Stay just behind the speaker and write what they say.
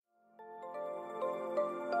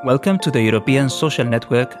Welcome to the European Social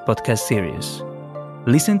Network podcast series.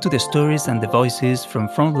 Listen to the stories and the voices from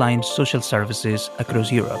frontline social services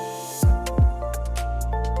across Europe.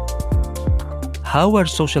 How are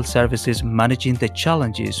social services managing the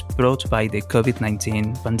challenges brought by the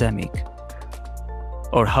COVID-19 pandemic?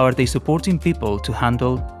 Or how are they supporting people to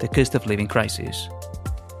handle the cost of living crisis?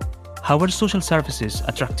 How are social services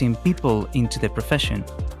attracting people into the profession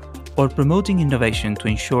or promoting innovation to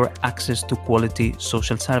ensure access to quality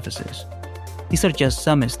social services? These are just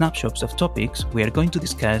some snapshots of topics we are going to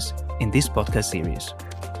discuss in this podcast series.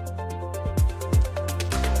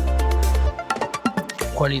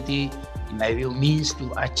 Quality, in my view, means to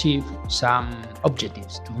achieve some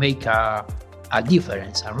objectives, to make a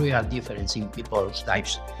difference, a real difference in people's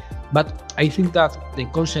lives. But I think that the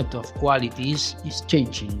concept of quality is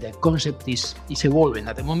changing. The concept is evolving.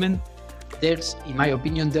 At the moment, in my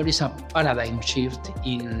opinion, there is a paradigm shift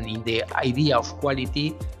in the idea of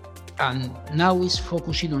quality, and now is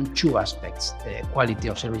focusing on two aspects. The quality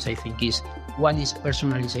of service, I think, one is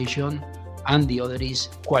personalization, and the other is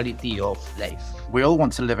quality of life. We all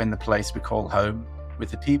want to live in the place we call home, with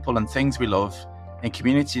the people and things we love, in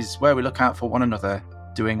communities where we look out for one another,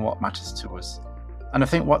 doing what matters to us. And I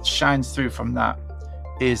think what shines through from that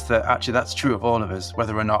is that actually that's true of all of us,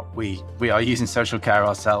 whether or not we are using social care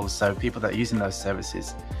ourselves. So people that are using those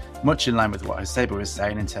services, much in line with what Joseba was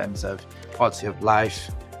saying in terms of quality of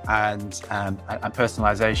life and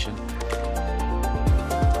personalization.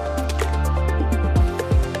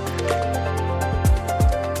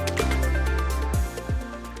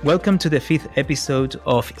 Welcome to the fifth episode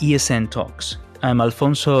of ESN Talks. I'm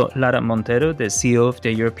Alfonso Lara Montero, the CEO of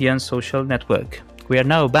the European Social Network. We are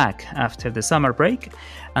now back after the summer break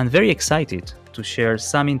and very excited to share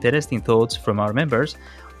some interesting thoughts from our members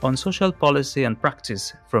on social policy and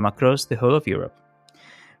practice from across the whole of Europe.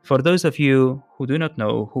 For those of you who do not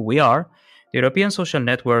know who we are, the European Social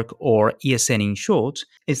Network, or ESN in short,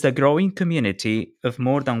 is the growing community of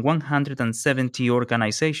more than 170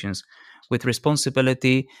 organizations with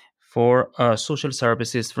responsibility for social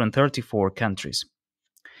services from 34 countries.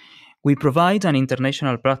 We provide an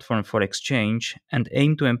international platform for exchange and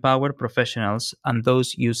aim to empower professionals and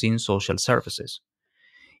those using social services.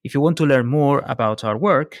 If you want to learn more about our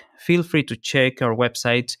work, feel free to check our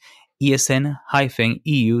website esn-eu.org.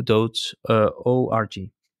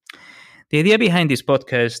 The idea behind this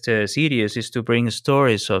podcast series is to bring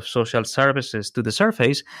stories of social services to the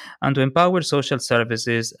surface and to empower social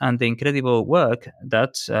services and the incredible work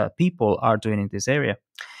that people are doing in this area.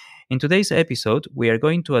 In today's episode, we are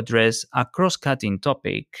going to address a cross-cutting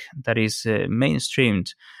topic that is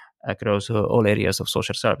mainstreamed across all areas of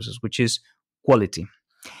social services, which is quality.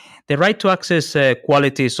 The right to access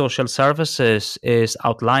quality social services is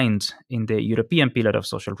outlined in the European Pillar of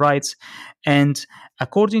Social Rights, and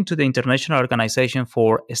according to the International Organization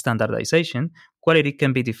for Standardization, quality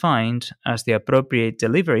can be defined as the appropriate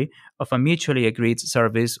delivery of a mutually agreed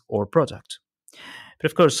service or product. But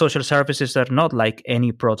of course, social services are not like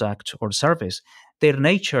any product or service. Their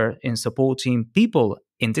nature in supporting people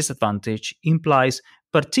in disadvantage implies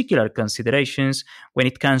particular considerations when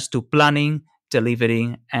it comes to planning,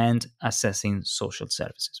 delivering, and assessing social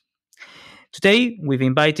services. Today, we've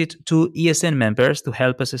invited two ESN members to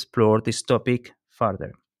help us explore this topic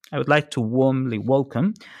further. I would like to warmly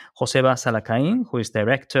welcome Joseba Zalacain, who is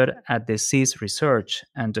director at the CIS Research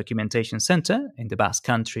and Documentation Center in the Basque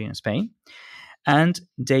Country in Spain, and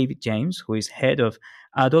David James, who is head of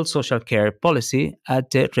adult social care policy at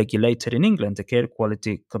the regulator in England, the Care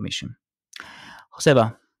Quality Commission.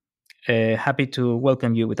 Joseba, happy to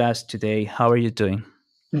welcome you with us today. How are you doing?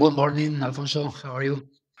 Good morning, Alfonso. How are you?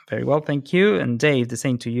 Very well, thank you. And Dave, the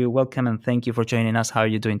same to you. Welcome and thank you for joining us. How are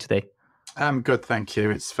you doing today? I'm good, thank you.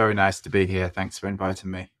 It's very nice to be here. Thanks for inviting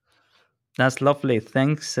me. That's lovely.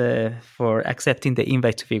 Thanks for accepting the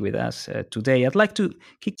invite to be with us today. I'd like to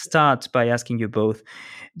kickstart by asking you both,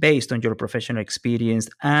 based on your professional experience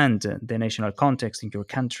and the national context in your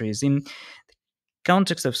countries, in the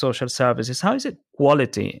context of social services, how is it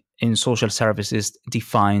quality in social services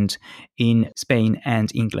defined in Spain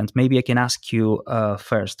and England? Maybe I can ask you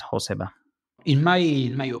first, Joseba. In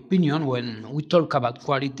my opinion, when we talk about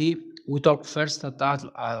quality, we talk first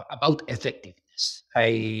about effectiveness.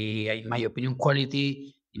 In my opinion,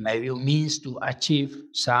 quality, in my view, means to achieve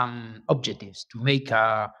some objectives, to make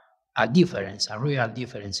a difference, a real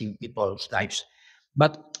difference in people's lives.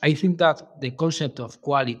 But I think that the concept of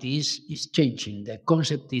quality is changing. The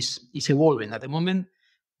concept is evolving. At the moment,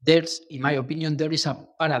 in my opinion, there is a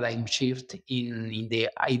paradigm shift in the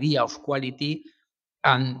idea of quality,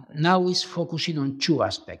 and now is focusing on two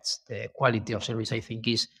aspects. The quality of service, I think,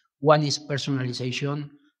 one is personalization,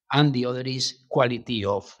 and the other is quality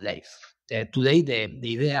of life. Today, the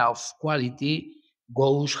idea of quality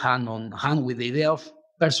goes hand on hand with the idea of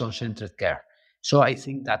person-centered care. So I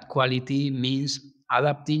think that quality means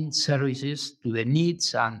adapting services to the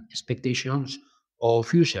needs and expectations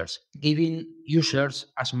of users, giving users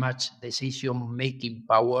as much decision-making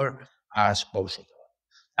power as possible.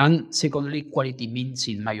 And secondly, quality means,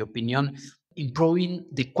 in my opinion, improving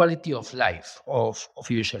the quality of life of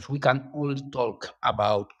users. We can all talk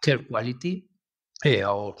about care quality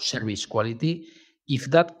or service quality if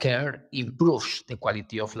that care improves the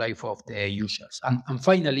quality of life of the users. And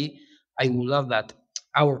finally, I would add that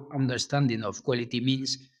our understanding of quality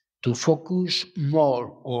means to focus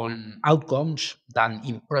more on outcomes than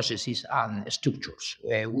in processes and structures.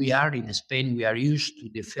 We are in Spain, we are used to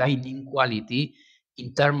defining quality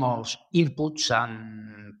in terms of inputs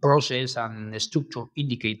and process and structure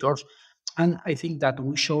indicators. And I think that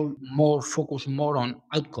we should more focus more on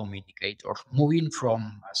outcome indicators, moving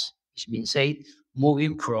from, as it's been said,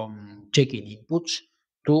 moving from checking inputs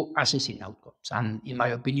to assessing outcomes. And in my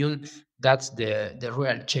opinion, that's the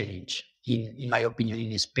real challenge, in my opinion,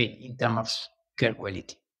 in Spain in terms of care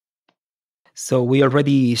quality. So we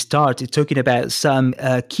already started talking about some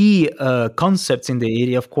key concepts in the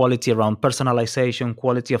area of quality around personalization,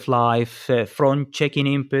 quality of life, from checking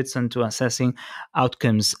inputs and to assessing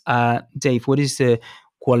outcomes. Dave, what is the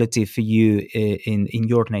quality for you in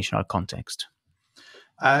your national context?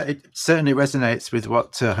 It certainly resonates with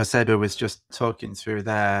what Joseba was just talking through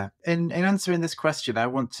there. In answering this question, I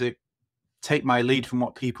want to take my lead from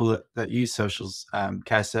what people that use social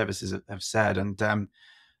care services have said. And I'm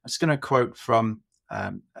just going to quote from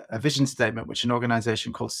a vision statement which an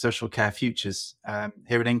organisation called Social Care Futures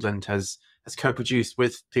here in England has co-produced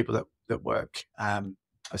with people that work, that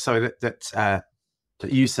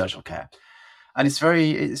use social care. And it's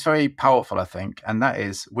very powerful, I think. And that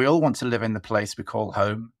is, we all want to live in the place we call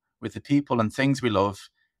home, with the people and things we love,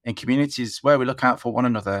 in communities where we look out for one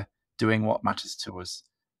another, doing what matters to us.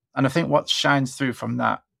 And I think what shines through from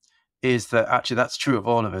that is that actually that's true of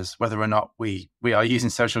all of us, whether or not we are using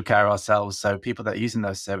social care ourselves. So people that are using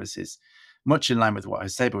those services, much in line with what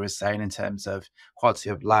Joseba was saying in terms of quality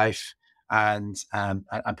of life and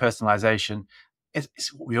personalization,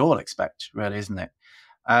 it's what we all expect, really, isn't it?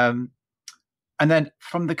 And then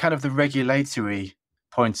from the kind of the regulatory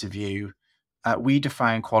point of view, we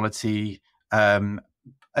define quality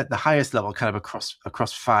at the highest level, kind of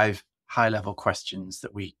across 5 high-level questions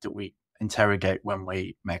that we interrogate when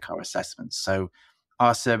we make our assessments. So,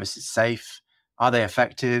 are services safe? Are they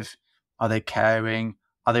effective? Are they caring?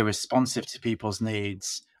 Are they responsive to people's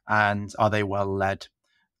needs? And are they well led?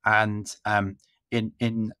 And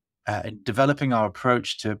in developing our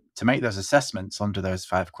approach to make those assessments under those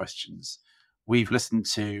 5 questions, we've listened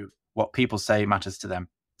to what people say matters to them.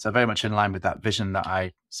 So very much in line with that vision that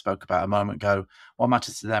I spoke about a moment ago, what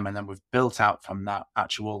matters to them. And then we've built out from that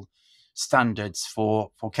actual standards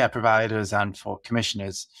for care providers and for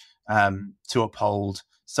commissioners to uphold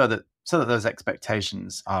so that those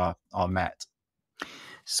expectations are met.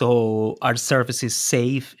 So are services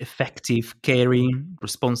safe, effective, caring,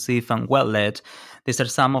 responsive, and well-led? These are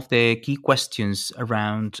some of the key questions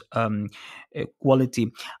around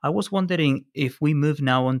quality. I was wondering, if we move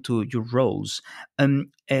now on to your roles,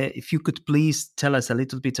 if you could please tell us a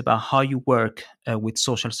little bit about how you work with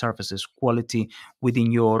social services quality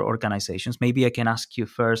within your organizations. Maybe I can ask you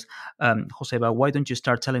first, Joseba, why don't you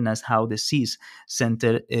start telling us how the CIS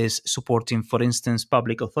Center is supporting, for instance,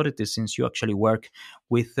 public authorities, since you actually work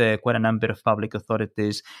with quite a number of public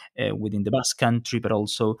authorities within the Basque Country, but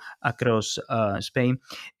also across Spain,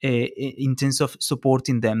 in terms of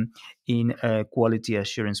supporting them in quality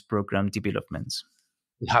assurance program developments.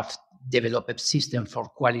 We have developed a system for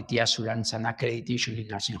quality assurance and accreditation in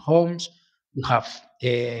nursing homes. We have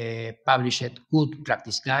published good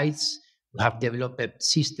practice guides. We have developed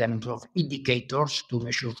systems of indicators to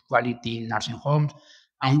measure quality in nursing homes.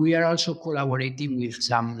 And we are also collaborating with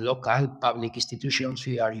some local public institutions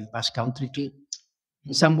here in Basque Country to,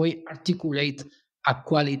 in some way, articulate a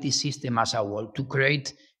quality system as a whole, to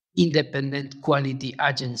create independent quality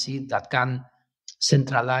agency that can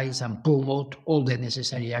centralize and promote all the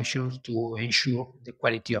necessary actions to ensure the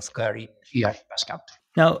quality of care here in Basque Country.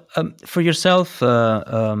 Now, for yourself,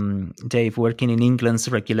 Dave, working in England's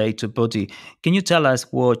regulator body, can you tell us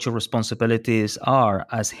what your responsibilities are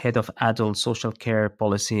as head of adult social care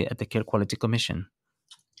policy at the Care Quality Commission?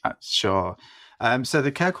 Sure. So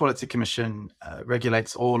the Care Quality Commission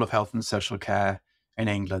regulates all of health and social care in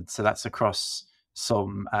England. So that's across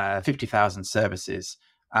some 50,000 services,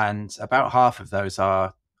 and about half of those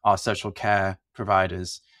are social care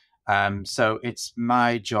providers. So it's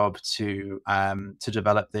my job to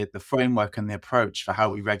develop the framework and the approach for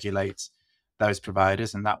how we regulate those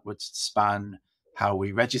providers, and that would span how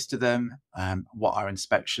we register them, what our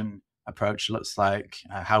inspection approach looks like,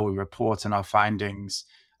 how we report on our findings,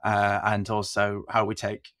 and also how we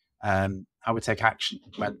take action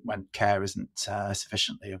when care isn't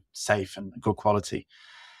sufficiently safe and good quality.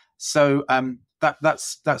 So that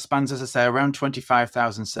spans, as I say, around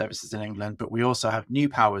 25,000 services in England, but we also have new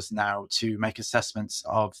powers now to make assessments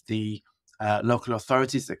of the local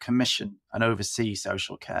authorities that commission and oversee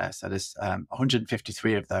social care. So there's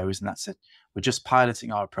 153 of those, and that's it. We're just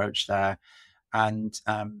piloting our approach there. And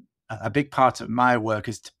a big part of my work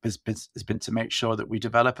has been to make sure that we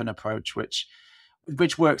develop an approach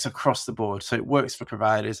which works across the board. So it works for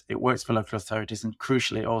providers, it works for local authorities, and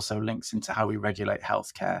crucially, it also links into how we regulate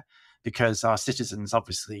healthcare, because our citizens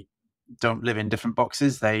obviously don't live in different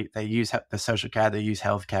boxes. They use the social care, they use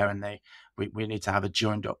healthcare, and we need to have a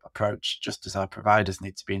joined up approach, just as our providers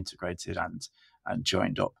need to be integrated and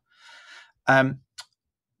joined up.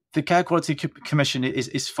 The Care Quality Commission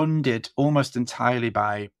is funded almost entirely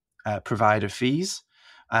by provider fees.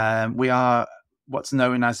 We are what's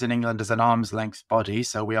known as in England as an arm's length body.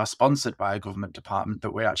 So we are sponsored by a government department,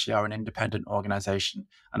 but we actually are an independent organisation.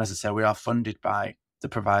 And as I say, we are funded by the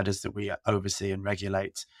providers that we oversee and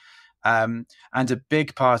regulate. And a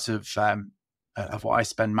big part of what I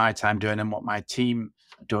spend my time doing and what my team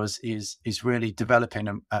does is really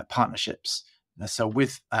developing partnerships. So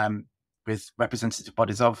with representative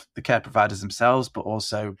bodies of the care providers themselves, but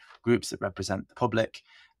also groups that represent the public,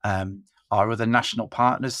 our other national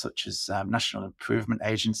partners, such as national improvement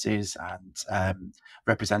agencies and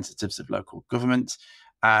representatives of local government,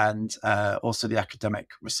 and also the academic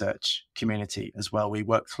research community as well. We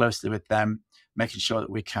work closely with them, making sure that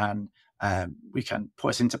we can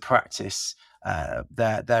put into practice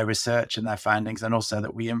their research and their findings, and also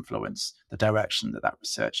that we influence the direction that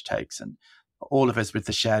research takes. And all of us with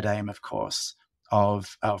the shared aim, of course,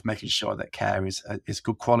 of making sure that care is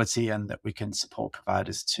good quality and that we can support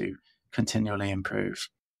providers to continually improve.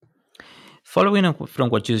 Following up from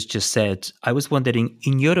what you just said, I was wondering,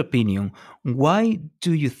 in your opinion, why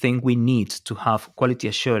do you think we need to have quality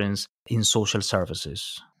assurance in social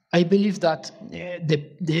services? I believe that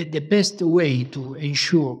the best way to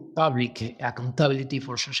ensure public accountability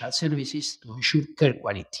for social services to ensure care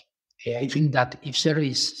quality. I think that if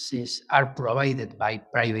services are provided by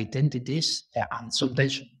private entities and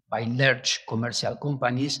sometimes by large commercial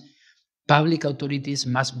companies, public authorities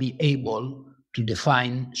must be able to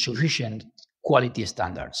define sufficient quality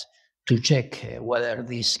standards to check whether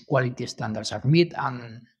these quality standards are met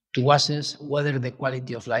and to assess whether the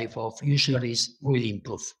quality of life of users is really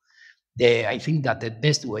improved. I think that the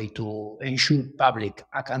best way to ensure public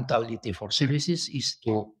accountability for services is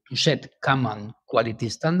to set common quality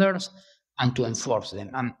standards and to enforce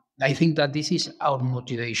them. And I think that this is our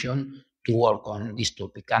motivation to work on this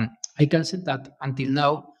topic. And I can say that until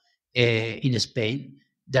now, in Spain,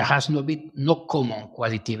 there has been no common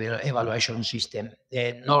quality evaluation system,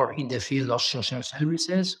 nor in the field of social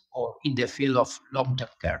services or in the field of long-term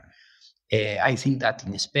care. I think that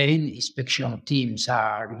in Spain, inspection teams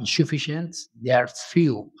are insufficient. There are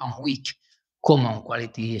few and weak common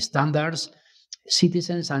quality standards.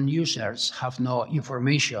 Citizens and users have no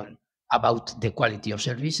information about the quality of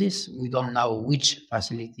services. We don't know which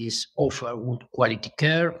facilities offer good quality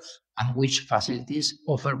care and which facilities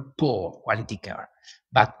offer poor quality care.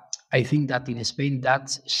 But I think that in Spain, that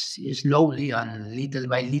slowly and little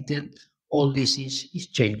by little, all this is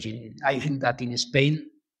changing. I think that in Spain,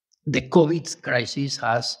 the COVID crisis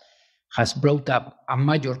has brought up a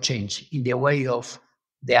major change in the way of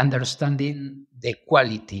the understanding the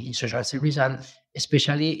quality in social service, and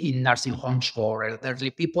especially in nursing homes for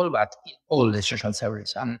elderly people, but in all the social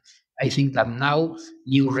service. And I think that now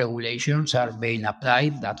new regulations are being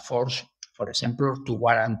applied that force, for example, to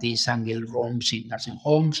guarantee single rooms in nursing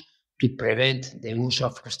homes, to prevent the use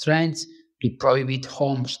of restraints, to prohibit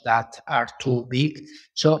homes that are too big.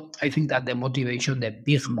 So I think that the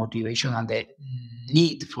big motivation and the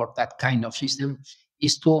need for that kind of system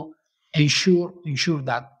is to ensure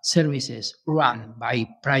that services run by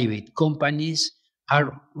private companies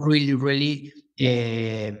are really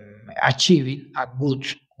achieving a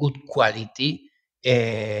good quality,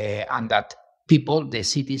 and that people, the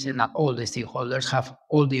citizens, and all the stakeholders have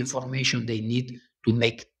all the information they need to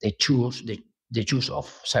make the choice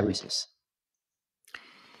of services.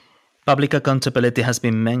 Public accountability has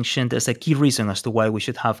been mentioned as a key reason as to why we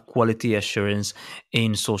should have quality assurance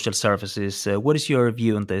in social services. What is your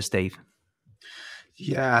view on this, Dave?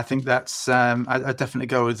 Yeah, I think that's. I definitely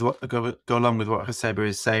go along with what Joseba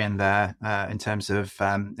is saying there in terms of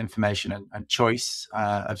information and choice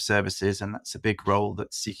of services, and that's a big role that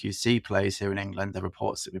CQC plays here in England. The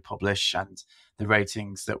reports that we publish and the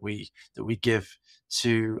ratings that we give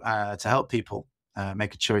to help people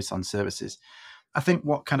make a choice on services. I think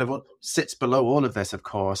what sits below all of this, of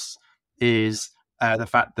course, is the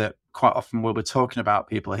fact that quite often we'll be talking about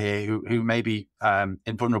people here who may be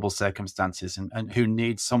in vulnerable circumstances and who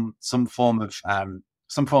need some form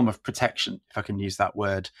of protection, if I can use that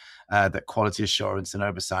word, that quality assurance and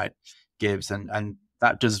oversight gives, and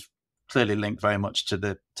that does clearly link very much to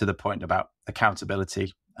the point about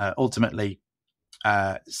accountability. Ultimately,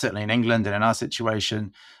 certainly in England and in our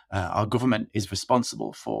situation, our government is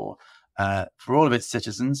responsible for all of its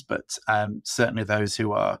citizens, but certainly those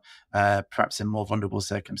who are perhaps in more vulnerable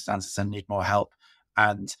circumstances and need more help.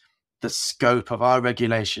 And the scope of our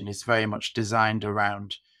regulation is very much designed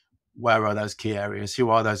around where are those key areas, who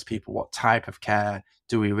are those people, what type of care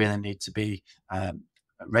do we really need to be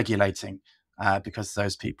regulating, because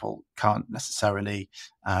those people can't necessarily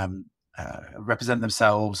represent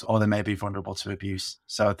themselves, or they may be vulnerable to abuse.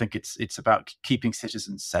 So I think it's about keeping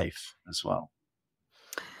citizens safe as well.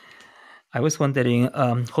 I was wondering,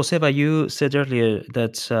 Joseba, you said earlier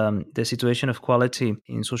that the situation of quality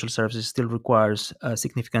in social services still requires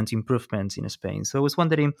significant improvement in Spain. So I was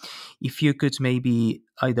wondering if you could maybe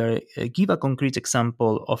either give a concrete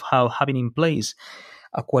example of how having in place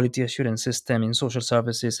a quality assurance system in social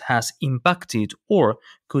services has impacted or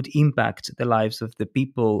could impact the lives of the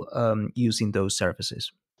people using those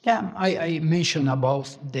services. Yeah, I mentioned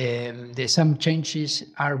above the some changes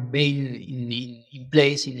are being in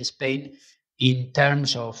place in Spain in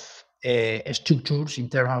terms of structures, in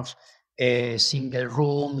terms of a single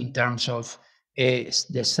room, in terms of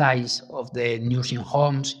the size of the nursing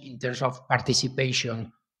homes, in terms of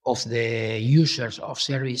participation of the users of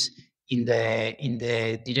service in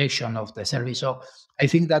the direction of the service. So I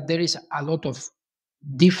think that there is a lot of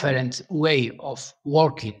different way of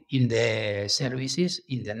working in the services,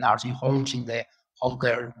 in the nursing homes, in the home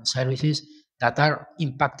care services that are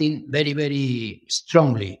impacting very, very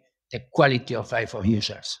strongly the quality of life of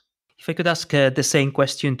users. If I could ask the same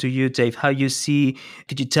question to you, Dave, could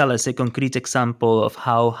you tell us a concrete example of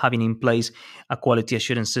how having in place a quality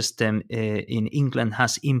assurance system in England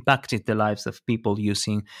has impacted the lives of people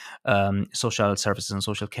using social services and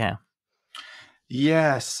social care?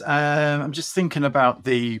 Yes, I'm just thinking about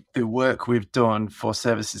the work we've done for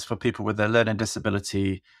services for people with a learning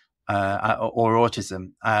disability or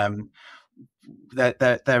autism.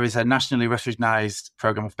 There is a nationally recognised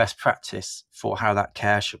programme of best practice for how that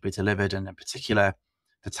care should be delivered, and in particular,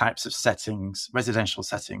 the types of settings, residential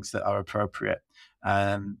settings that are appropriate,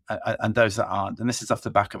 and those that aren't. And this is off the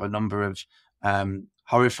back of a number of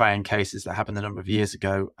horrifying cases that happened a number of years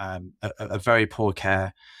ago, a very poor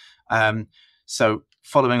care. So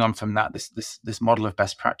following on from that, this model of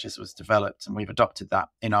best practice was developed, and we've adopted that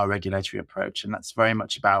in our regulatory approach. And that's very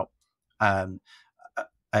much about a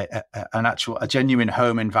genuine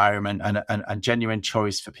home environment and genuine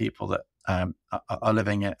choice for people that are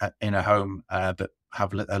living in a home but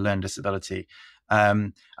have a learning disability,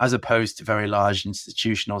 as opposed to very large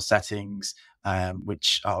institutional settings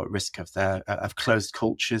which are at risk of closed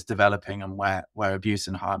cultures developing and where abuse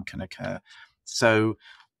and harm can occur. So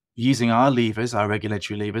using our levers, our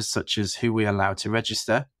regulatory levers, such as who we allow to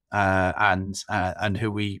register and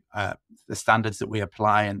who we the standards that we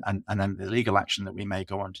apply and then the legal action that we may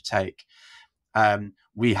go on to take,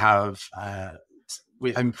 we've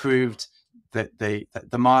improved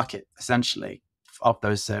the market essentially of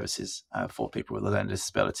those services for people with a learning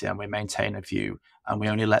disability, and we maintain a view, and we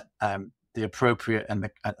only let the appropriate and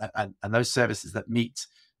those services that meet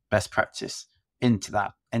best practice into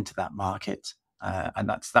that market. And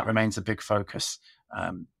that remains a big focus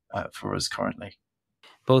for us currently.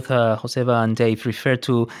 Both Joseba and Dave refer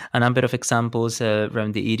to a number of examples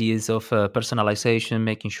around the areas of personalization,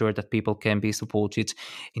 making sure that people can be supported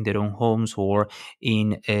in their own homes or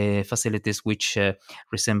in facilities which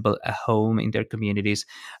resemble a home in their communities,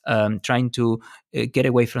 trying to get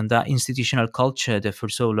away from that institutional culture that for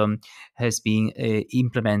so long has been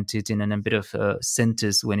implemented in a number of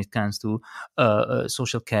centers when it comes to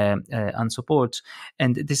social care and support.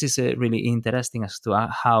 And this is really interesting as to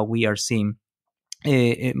how we are seeing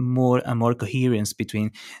more and more coherence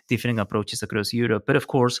between different approaches across Europe. But of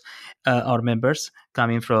course, our members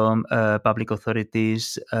coming from public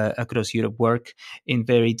authorities across Europe work in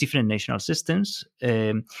very different national systems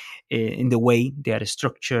in the way they are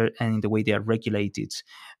structured and in the way they are regulated.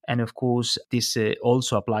 And of course, this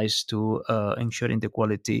also applies to ensuring the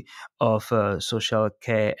quality of social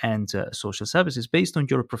care and social services. Based on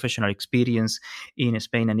your professional experience in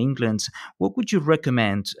Spain and England, what would you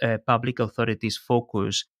recommend public authorities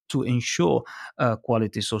focus to ensure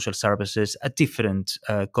quality social services at different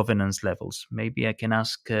governance levels? Maybe I can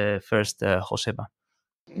ask first Joseba.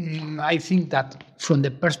 I think that from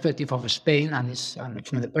the perspective of Spain and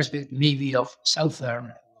from the perspective maybe of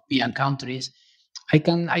Southern European countries, I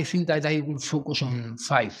think that I will focus on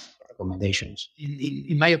 5 recommendations.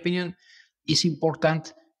 In my opinion, it's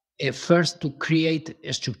important first to create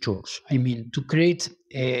structures. I mean, to create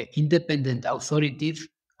independent authorities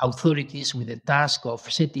with the task of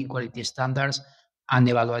setting quality standards and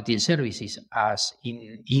evaluating services, as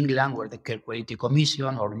in England, where the Care Quality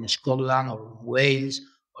Commission, or in Scotland, or in Wales,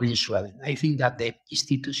 or in Sweden. I think that the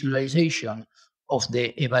institutionalization of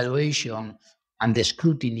the evaluation and the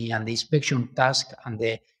scrutiny and the inspection task and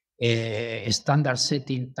the standard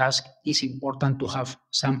setting task is important to have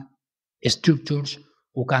some structures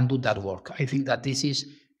who can do that work. I think that this is,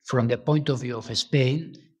 from the point of view of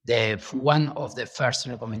Spain, one of the first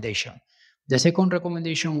recommendations. The second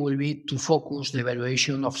recommendation will be to focus the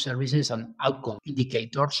evaluation of services on outcome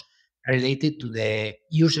indicators related to the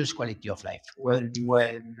user's quality of life. Well,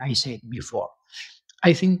 when I said before,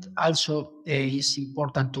 I think also it's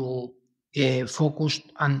important to focus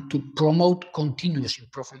and to promote continuous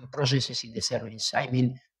improvement processes in the service. I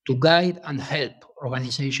mean, to guide and help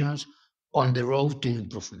organizations on the road to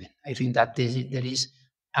improvement. I think that there is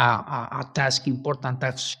a important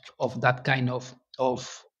task of that kind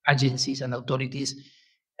of agencies and authorities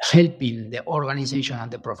helping the organization and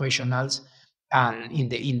the professionals and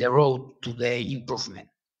in the road to the improvement.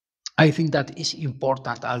 I think that is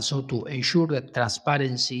important also to ensure the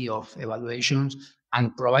transparency of evaluations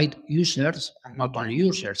and provide users, and not only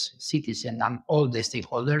users, citizens and all the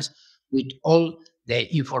stakeholders, with all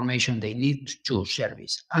the information they need to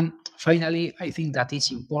service. And finally, I think that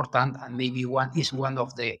is important, and maybe one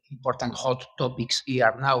of the important hot topics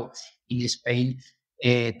here now in Spain,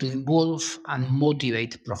 to involve and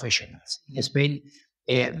motivate professionals. In Spain,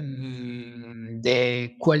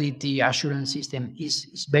 the quality assurance system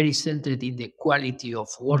is very centered in the quality of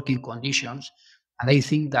working conditions. And I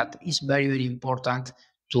think that it's very, very important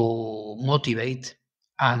to motivate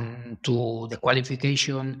and to the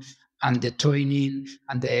qualification and the training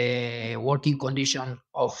and the working condition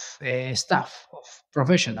of staff, of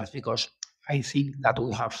professionals, because I think that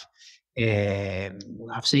we have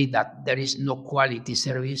said that there is no quality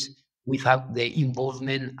service without the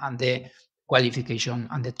involvement and the qualification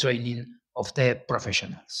and the training of the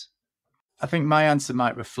professionals. I think my answer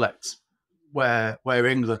might reflect where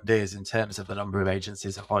England is in terms of the number of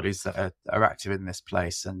agencies and bodies that are active in this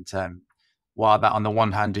place. And while that on the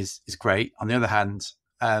one hand is great, on the other hand,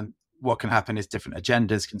 what can happen is different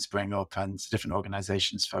agendas can spring up and different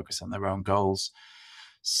organizations focus on their own goals.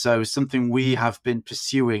 So something we have been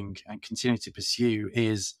pursuing and continue to pursue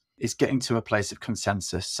is getting to a place of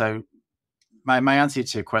consensus. So my answer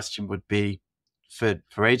to your question would be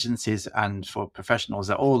for agencies and for professionals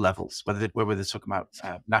at all levels, whether they're talking about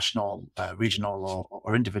national, regional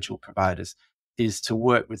or individual providers, is to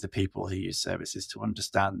work with the people who use services to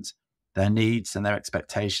understand their needs and their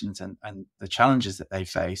expectations and the challenges that they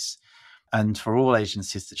face. And for all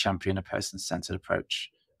agencies to champion a person-centered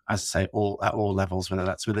approach, as I say, at all levels, whether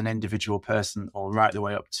that's with an individual person or right the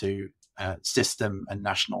way up to system and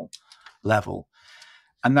national level.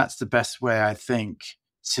 And that's the best way, I think,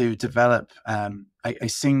 to develop a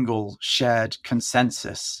single shared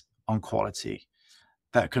consensus on quality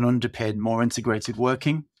that can underpin more integrated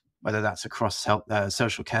working, whether that's across health,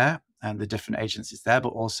 social care and the different agencies there, but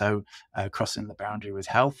also crossing the boundary with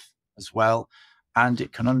health as well. And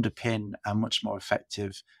it can underpin a much more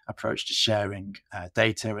effective approach to sharing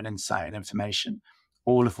data and insight and information,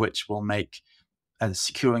 all of which will make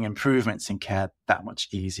securing improvements in care that much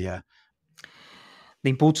easier. The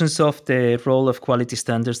importance of the role of quality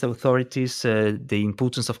standards authorities, the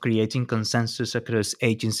importance of creating consensus across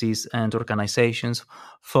agencies and organizations,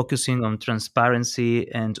 focusing on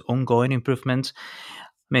transparency and ongoing improvement.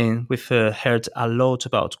 I mean, we've heard a lot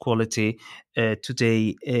about quality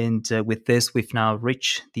today, and with this, we've now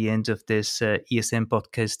reached the end of this ESM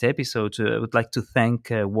podcast episode. I would like to thank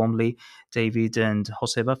warmly David and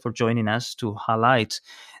Joseba for joining us to highlight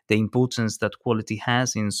the importance that quality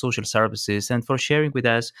has in social services and for sharing with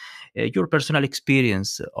us your personal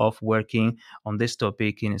experience of working on this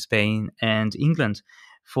topic in Spain and England.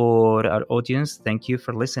 For our audience, thank you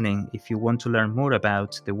for listening. If you want to learn more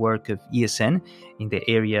about the work of ESN in the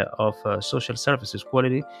area of social services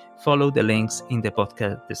quality, follow the links in the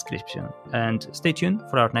podcast description. And stay tuned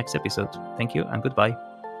for our next episode. Thank you and goodbye.